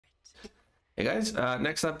Hey guys,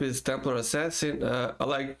 next up is Templar Assassin. I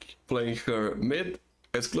like playing her mid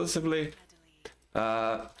exclusively.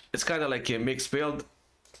 It's kind of like a mixed build.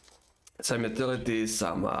 Some utility,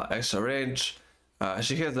 some extra range.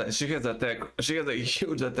 She has a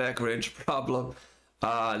huge attack range problem.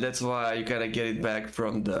 That's why you kind of get it back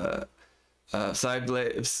from the side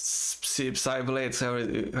blades, how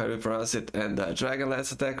you pronounce it, and dragon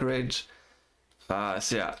lance attack range.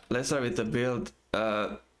 So yeah, let's start with the build.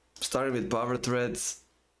 Starting with power threads,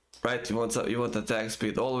 right? You want attack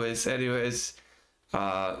speed always, anyways.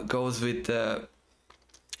 Goes with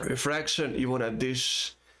refraction. You want to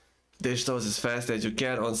dish those as fast as you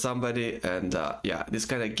can on somebody, and yeah, this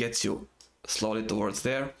kind of gets you slowly towards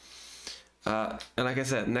there. And like I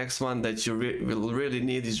said, next one that you will really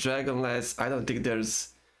need is dragon lance. I don't think there's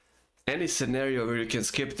any scenario where you can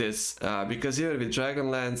skip this, because even with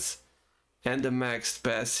dragon lance and the maxed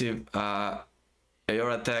passive,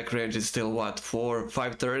 your attack range is still what,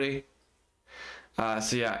 530.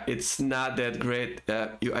 So yeah, it's not that great.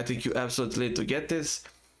 I think you absolutely need to get this.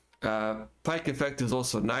 Pike effect is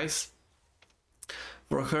also nice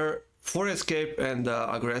for her, for escape and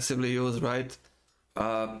aggressively used, right?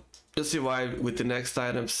 You'll see why with the next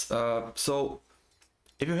items. So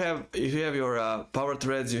if you have your power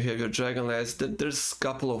threads, you have your dragon lance, there's a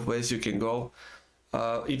couple of ways you can go.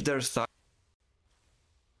 If there's time,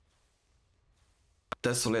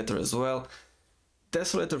 Desolator as well.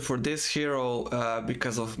 Desolator for this hero,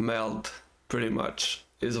 because of meld, pretty much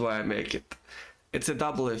is why I make it. It's a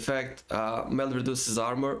double effect. Meld reduces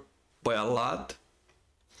armor by a lot,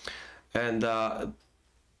 and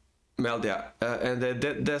meld, yeah, and the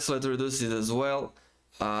Desolator reduces it as well.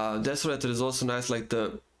 Desolator is also nice, like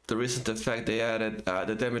the recent effect they added.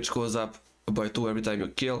 The damage goes up by 2 every time you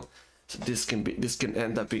kill. So this can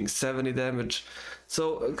end up being 70 damage.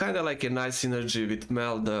 So kind of like a nice synergy with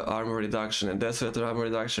meld, the armor reduction and Desolator armor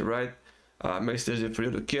reduction, right? Makes it easy for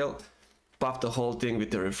you to kill. Pop the whole thing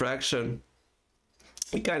with the refraction.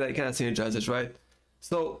 It kind of synergizes, right?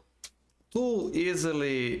 So you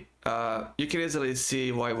can easily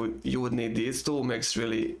see why you would need these two. Makes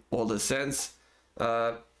really all the sense.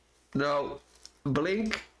 Now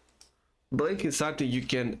blink is something you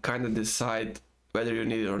can kind of decide whether you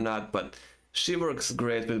need it or not, but she works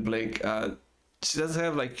great with blink. She doesn't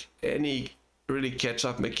have like any really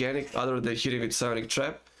catch-up mechanic other than hitting with Sonic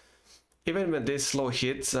Trap. Even when they slow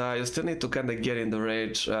hits, you still need to kind of get in the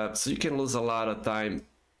range, so you can lose a lot of time.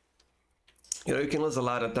 You know, you can lose a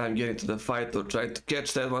lot of time getting to the fight or trying to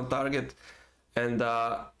catch that one target, and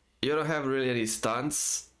you don't have really any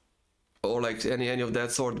stunts or like any of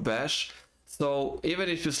that sort bash. So even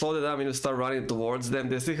if you slow them down and you start running towards them,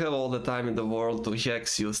 they still have all the time in the world to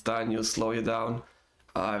hex you, stun you, slow you down,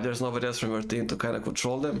 if there's nobody else from your team to kind of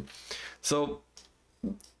control them. So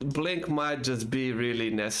blink might just be really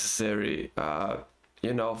necessary,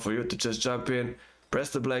 you know, for you to just jump in, press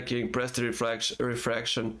the blinking, press the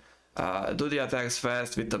refraction, do the attacks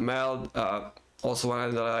fast with the meld. Also one I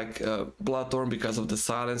like Bloodthorn because of the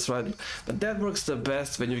silence, right? But that works the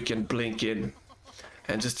best when you can blink in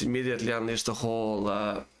and just immediately unleash the whole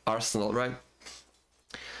arsenal, right?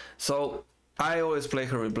 So I always play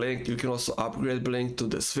her with blink. You can also upgrade blink to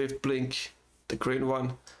the swift blink, the green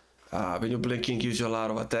one. When you're blinking, gives you a lot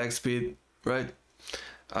of attack speed, right?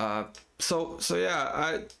 So yeah,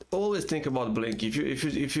 I always think about blink. If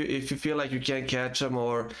you feel like you can't catch them,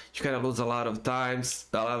 or you kind of lose a lot of time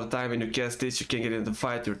when you cast this, you can get in the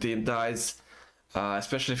fight, your team dies.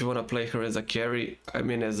 Especially if you want to play her as a carry. I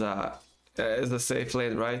mean, as a safe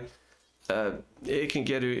lane, right? It can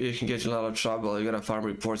get you in a lot of trouble. You're gonna farm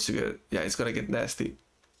reports. Yeah, it's gonna get nasty.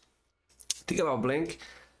 Think about blink,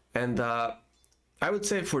 and I would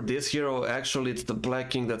say for this hero, actually, it's the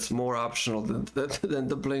blanking that's more optional than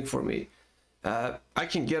the blink for me. I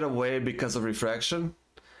can get away because of refraction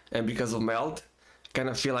and because of meld. Kind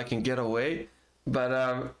of feel I can get away,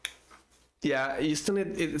 but yeah, you still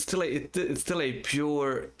need. She's still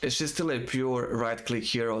a pure right-click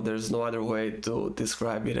hero. There's no other way to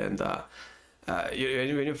describe it. And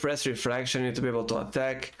when you press refraction, you need to be able to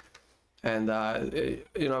attack, and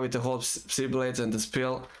you know, with the whole sea blades and the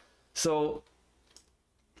spill. So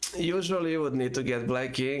usually you would need to get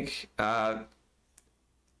blanking. I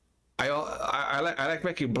like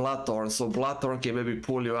making Bloodthorn, so Bloodthorn can maybe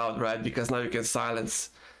pull you out, right? Because now you can silence.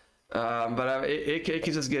 But it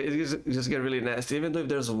can just get really nasty. Even though if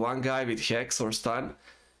there's one guy with hex or stun,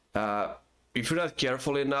 if you're not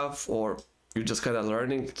careful enough, or you're just kind of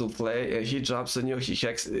learning to play, and he jumps on you, he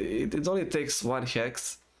hex. It only takes one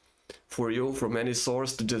hex for you from any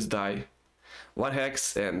source to just die. One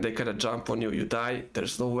hex and they kind of jump on you, you die.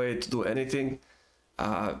 There's no way to do anything.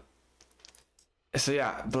 So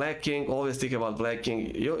yeah, Black King, always think about Black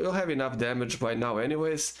King. You'll have enough damage by now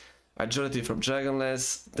anyways. Agility from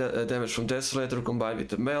Dragonlance, damage from Desolator combined with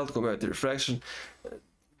the Melt, combined with the Refraction.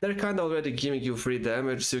 They're kind of already giving you free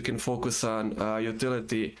damage, so you can focus on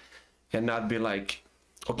utility and not be like,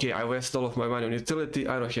 okay, I wasted all of my money on utility,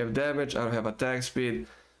 I don't have damage, I don't have attack speed,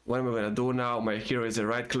 what am I gonna do now? My hero is a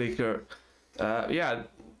right clicker. Yeah,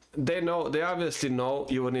 they obviously know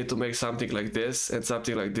you will need to make something like this and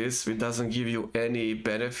something like this, which doesn't give you any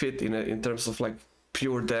benefit in terms of like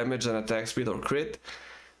pure damage and attack speed or crit,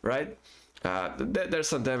 right? There's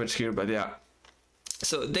some damage here, but yeah.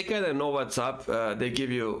 So they kind of know what's up. They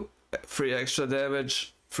give you free extra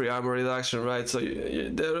damage, free armor reduction, right? So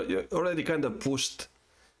you're already kind of pushed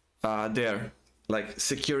there, like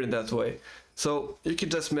secure in that way. So you can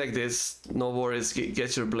just make this, no worries,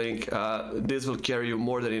 get your blink. This will carry you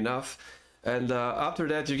more than enough. And after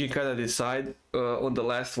that, you can kind of decide on the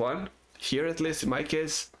last one. Here, at least in my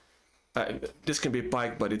case, this can be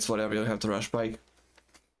Pike, but it's whatever, you don't have to rush Pike.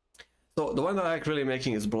 So the one that I like really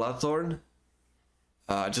making is Bloodthorn.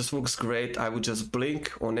 Just looks great. I would just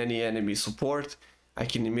blink on any enemy support. I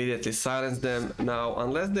can immediately silence them. Now,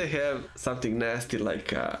 unless they have something nasty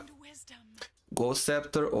like Ghost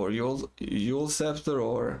Scepter or Yule Scepter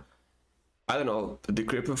or, I don't know, the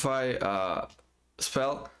Decrepify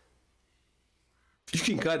spell, you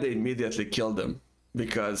can kinda immediately kill them,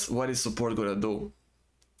 because what is support gonna do?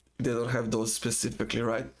 They don't have those specifically,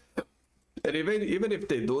 right? And even if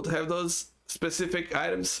they don't have those specific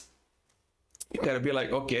items, you gotta be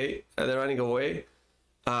like, okay, they're running away.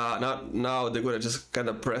 Now they're gonna just kind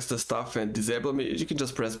of press the stuff and disable me. You can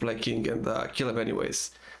just press Black King and kill them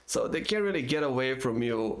anyways. So they can't really get away from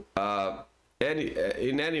you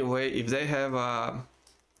in any way. If they have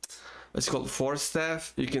what's called Force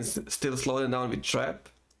Staff, you can still slow them down with Trap,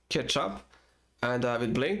 Catch Up, and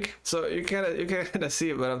with Blink. So you kind of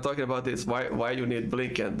see what I'm talking about is why you need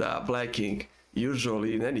Blink and Black King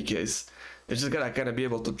usually in any case. You're just gonna kind of be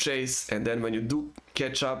able to chase, and then when you do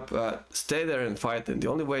catch up, stay there and fight. And the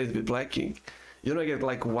only way is with Black King. You don't get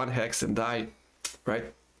like one hex and die,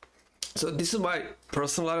 right? So this is my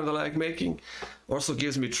personal item that I like making. Also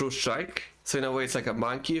gives me True Strike, so in a way it's like a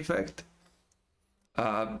monkey effect.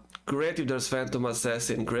 Great if there's Phantom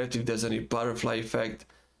Assassin, great if there's any butterfly effect.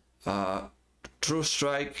 True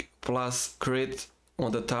Strike plus crit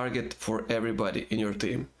on the target for everybody in your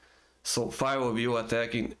team. So 5 of you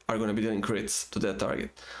attacking are going to be doing crits to that target.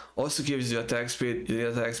 Also gives you attack speed, you need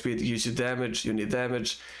attack speed, gives you damage, you need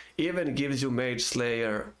damage. Even gives you Mage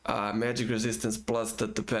Slayer, magic resistance plus the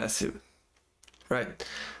passive. Right,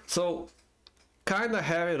 so kind of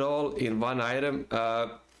have it all in one item.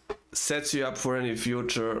 Sets you up for any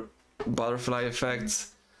future butterfly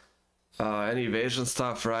effects, any evasion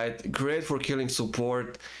stuff, right? Great for killing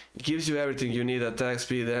support, gives you everything you need, attack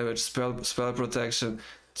speed, damage, spell protection.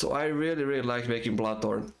 So I really like making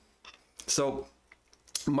Bloodthorn. So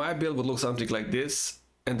my build would look something like this,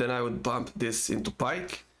 and then I would bump this into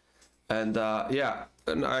Pike, and yeah,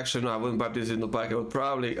 and actually no, I wouldn't bump this into Pike. I would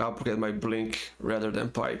probably upgrade my Blink rather than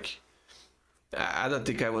Pike. I don't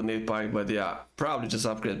think I would need Pike, but yeah, probably just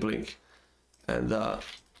upgrade Blink, and that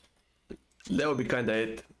would be kind of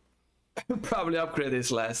it. Probably upgrade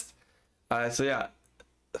this last. So yeah,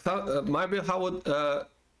 my build, how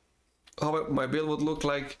my build would look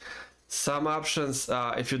like. Some options,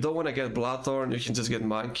 if you don't want to get Bloodthorn, you can just get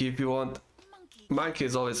Monkey if you want. Monkey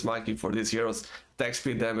is always Monkey for these heroes. Attack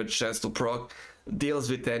speed, damage, chance to proc, deals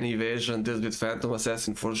with any evasion, deals with Phantom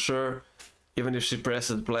Assassin for sure, even if she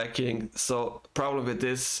presses Black King. So problem with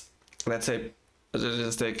this, let's say, let's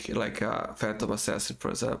just take like Phantom Assassin for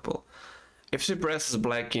example. If she presses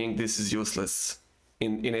Black King, this is useless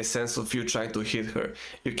in a sense of you trying to hit her.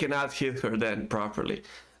 You cannot hit her then properly.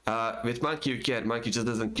 With Monkey you can. Monkey just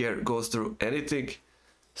doesn't care, goes through anything.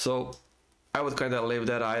 So I would kind of leave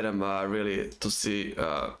that item really to see,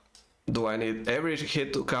 do I need every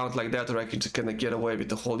hit to count like that, or I can just kind of get away with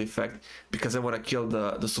the whole effect because I want to kill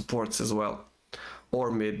the supports as well,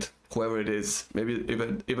 or mid, whoever it is. Maybe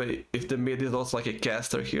even if the mid is also like a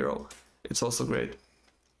caster hero, it's also great.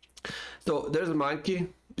 So there's a Monkey.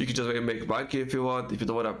 You can just make Monkey if you want. If you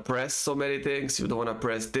don't want to press so many things, if you don't want to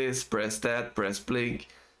press this, press that, press Blink,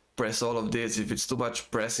 press all of this. If it's too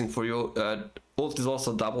much pressing for you, ult is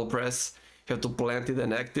also double press. You have to plant it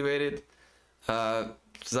and activate it.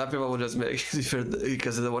 Some people will just make it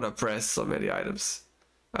because they don't want to press so many items.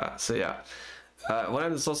 So yeah, one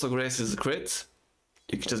item that's also great is crits.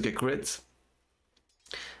 You can just get crits,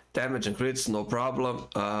 damage and crits, no problem.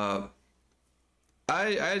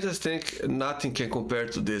 I just think nothing can compare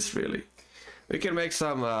to this really. We can make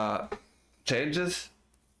some changes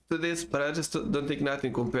to this, but I just don't think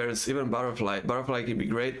nothing compares. Even Butterfly. Butterfly can be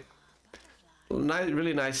great.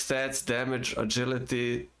 Really nice stats, damage,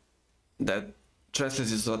 agility, that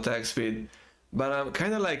translates into attack speed. But I'm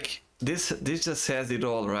kind of like, this just has it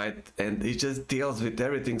all, right? And it just deals with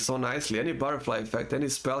everything so nicely. Any Butterfly effect, any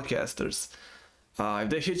spellcasters. If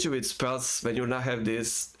they hit you with spells when you not have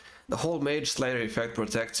this, the whole Mage Slayer effect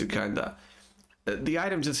protects you kinda. The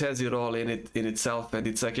item just has it all in itself, and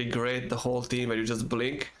it's like a great, the whole team where you just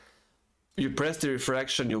blink, you press the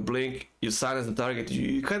refraction, you blink, you silence the target,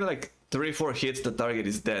 you kind of like 3-4 hits, the target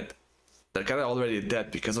is dead. They're kind of already dead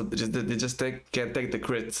because they just can't take the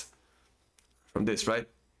crits from this, right?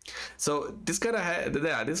 So this kind of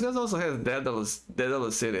this guy also has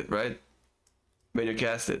Daedalus in it, right? When you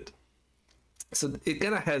cast it, so it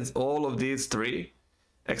kind of has all of these three,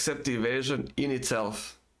 except the evasion in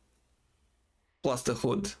itself, plus the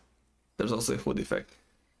hood. There's also a hood effect.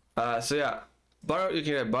 So yeah, you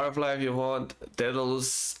can have Butterfly if you want,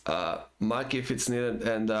 Daedalus, Monkey if it's needed,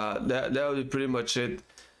 and that would be pretty much it.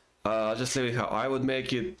 Just leave it how I would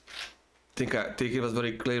make it. I think it was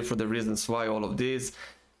very clear for the reasons why all of these.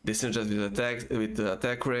 This synergize with the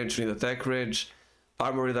attack range, with attack range,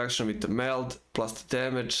 armor reduction with the meld, plus the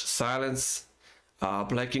damage, silence,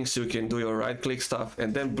 blacking so you can do your right click stuff,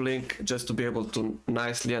 and then blink just to be able to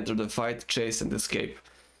nicely enter the fight, chase and escape.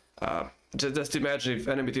 Just imagine if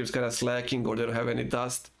enemy team's kind of slacking or they don't have any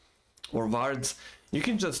dust or wards, you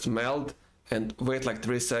can just meld and wait like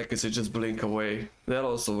 3 seconds and just blink away. That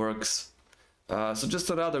also works. So just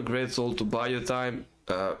another great tool to buy you time,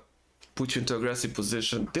 put you into aggressive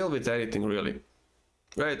position, deal with anything really,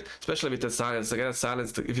 right? Especially with the silence. Again,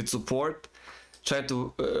 silence, if it's support, try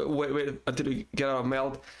to wait until you get out of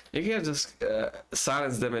meld, you can just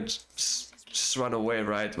silence them and just run away,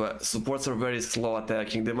 right? But supports are very slow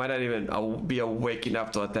attacking. They might not even be awake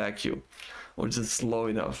enough to attack you, or just slow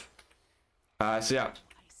enough. So yeah,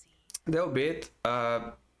 that'll be it.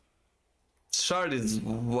 Shard is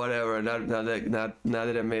whatever, not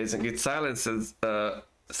that amazing. It silences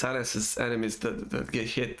enemies that get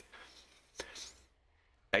hit.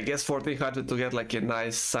 I guess 1400 to get like a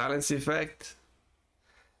nice silence effect.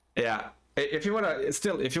 Yeah, if you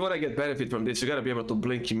wanna get benefit from this, you gotta be able to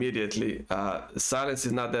blink immediately. Silence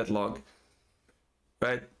is not that long,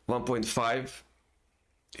 right? 1.5.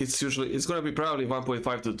 It's gonna be probably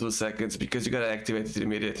 1.5 to 2 seconds because you gotta activate it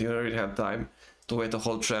immediately. You don't really have time to wait the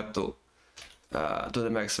whole trap to the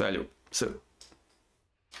max value. So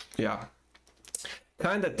yeah,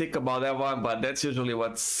 kind of think about that one, but that's usually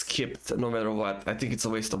what's skipped no matter what. I think it's a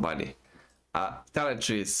waste of money. Talent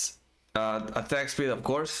trees, attack speed of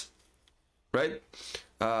course, right?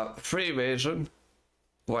 Free evasion,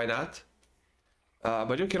 why not?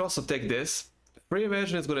 But you can also take this. Free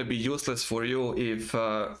evasion is going to be useless for you if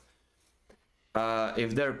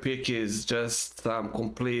their pick is just some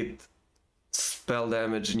complete spell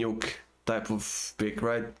damage nuke type of pick,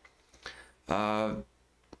 right?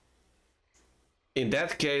 In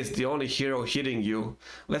that case, the only hero hitting you,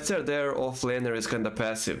 let's say their offlaner is kind of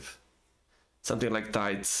passive, something like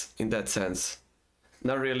Tides in that sense,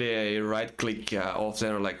 not really a right click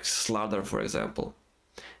offlaner like Slaughter for example.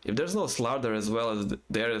 If there's no Slaughter as well as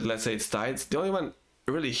there, let's say it's Tides, the only one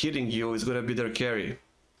really hitting you is gonna be their carry.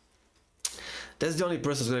 That's the only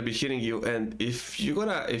person who's gonna be hitting you, and if you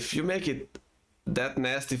make it that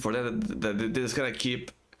nasty for them that they're just gonna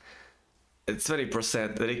keep, it's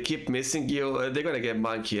 20%, they keep missing you, they're gonna get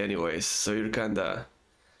Monkey anyways, so you're kinda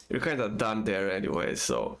done there anyways.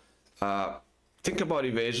 So think about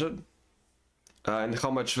evasion and how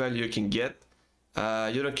much value you can get.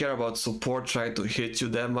 You don't care about support trying to hit you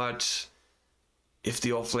that much. If the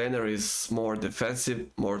offlaner is more defensive,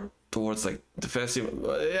 more towards like defensive,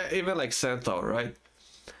 yeah, even like Centaur, right?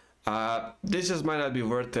 This just might not be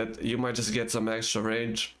worth it. You might just get some extra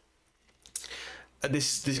range.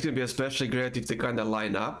 This can be especially great if they kind of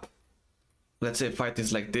line up. Let's say fight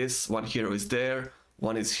is like this, one hero is there,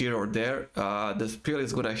 one is here or there. The spear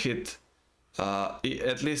is gonna hit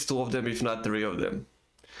at least 2 of them, if not 3 of them.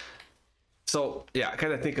 So yeah,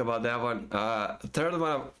 kind of think about that one. Third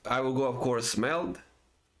one, I will go of course meld.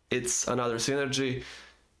 It's another synergy.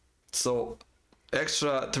 So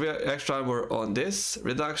 3 extra armor on this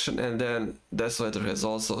reduction, and then Desolator has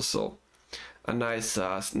also, so a nice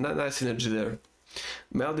synergy there.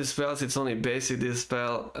 Meld dispels, it's only basic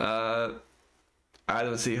dispel. I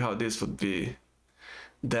don't see how this would be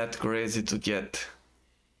that crazy to get.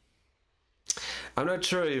 I'm not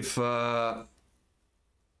sure if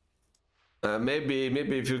maybe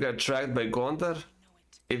if you get tracked by Gondar,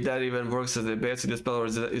 if that even works as a basic dispel, or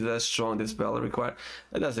is that strong dispel required.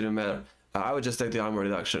 It doesn't even matter. I would just take the armor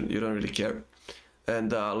reduction. You don't really care.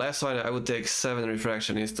 And last one, I would take 7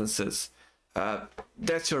 refraction instances.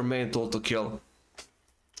 That's your main tool to kill.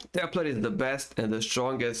 Templar is the best and the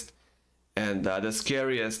strongest and the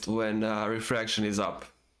scariest when refraction is up.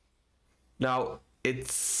 Now it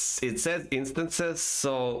says instances,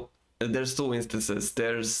 so there's 2 instances.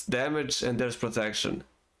 There's damage and there's protection,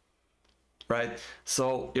 right?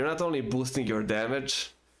 So you're not only boosting your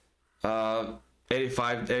damage,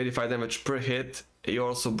 85 damage per hit, you're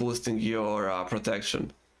also boosting your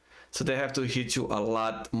protection. So they have to hit you a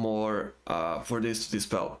lot more for this to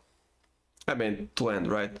dispel. I mean, to end,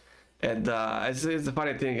 right? And it's the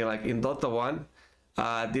funny thing, like in Dota 1,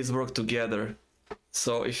 these work together.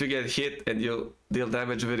 So if you get hit and you deal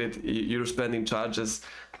damage with it, you're spending charges.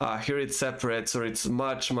 Here it's separate, so it's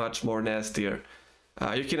much more nastier.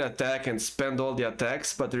 You can attack and spend all the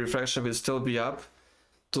attacks, but the refraction will still be up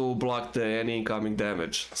to block any incoming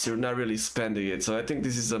damage. So you're not really spending it. So I think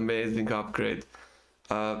this is an amazing upgrade.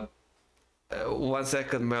 1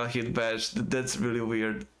 second mel hit badge, that's really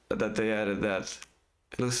weird that they added that.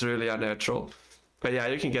 It looks really unnatural. But yeah,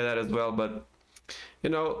 you can get that as well, but you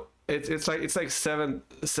know, it's like 7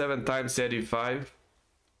 times 85.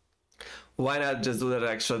 Why not just do that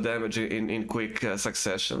extra damage in quick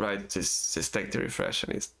succession, right? Just take the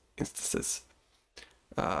refraction instances.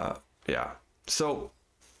 Yeah, so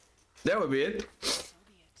that would be it.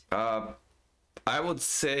 I would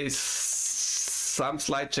say some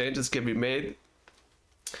slight changes can be made.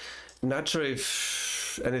 Not sure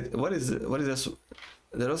if what is this?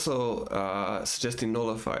 They're also suggesting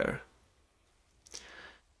nullifier.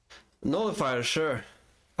 Nullifier, sure.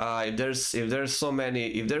 If there's so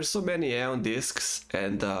many Aeon discs,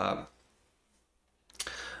 and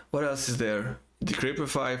what else is there?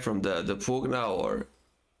 Decrypify from the Pugna, or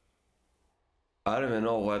I don't even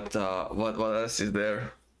know what else is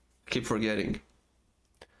there. Keep forgetting.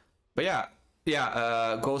 But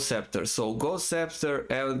yeah, Ghost Scepter. So Ghost Scepter,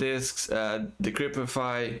 Aeon discs,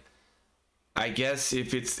 Decrypify. I guess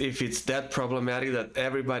if it's that problematic that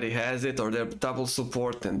everybody has it, or they're double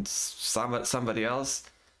support and somebody else,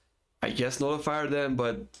 I guess nullify them.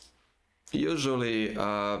 But usually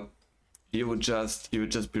you would just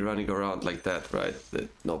be running around like that, right?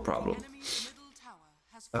 No problem.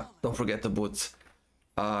 Don't forget the boots.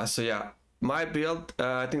 So yeah, my build,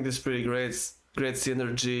 I think this is pretty great. Great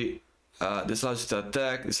synergy. This allows you to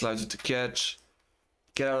attack, this allows you to catch,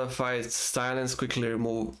 get out of fights, silence, quickly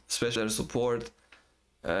remove special support,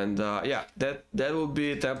 and yeah, that will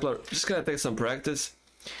be Templar. Just gonna take some practice.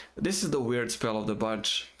 This is the weird spell of the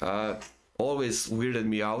bunch. Always weirded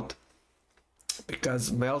me out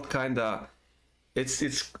because melt kinda,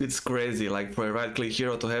 it's crazy. Like for a right click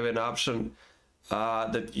hero to have an option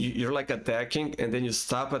that you're like attacking and then you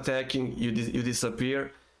stop attacking, you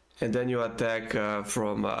disappear, and then you attack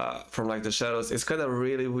from like the shadows. It's kind of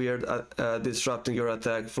really weird, disrupting your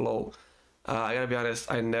attack flow. I gotta be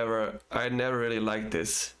honest, I never really liked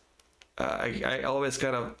this. I always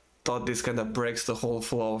kind of thought this kind of breaks the whole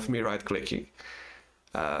flow of me right clicking.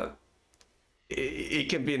 It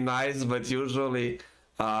can be nice, but usually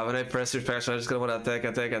when I press refraction, I just gonna want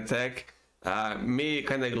to attack. Me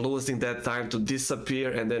kind of losing that time to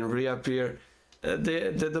disappear and then reappear.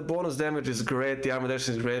 The bonus damage is great, the armor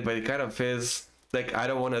reduction is great, but it kind of feels like I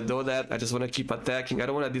don't want to do that. I just want to keep attacking. I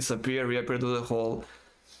don't want to disappear, reappear, do the whole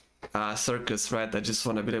circus, right? I just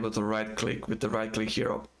want to be able to right click with the right click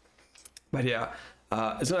hero. But yeah,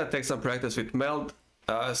 it's gonna take some practice with meld,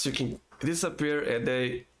 so you can disappear and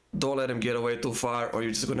they don't let them get away too far, or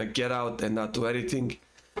you're just gonna get out and not do anything.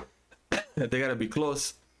 They gotta be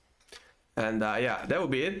close. And yeah, that would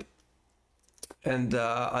be it. And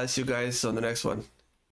I'll see you guys on the next one.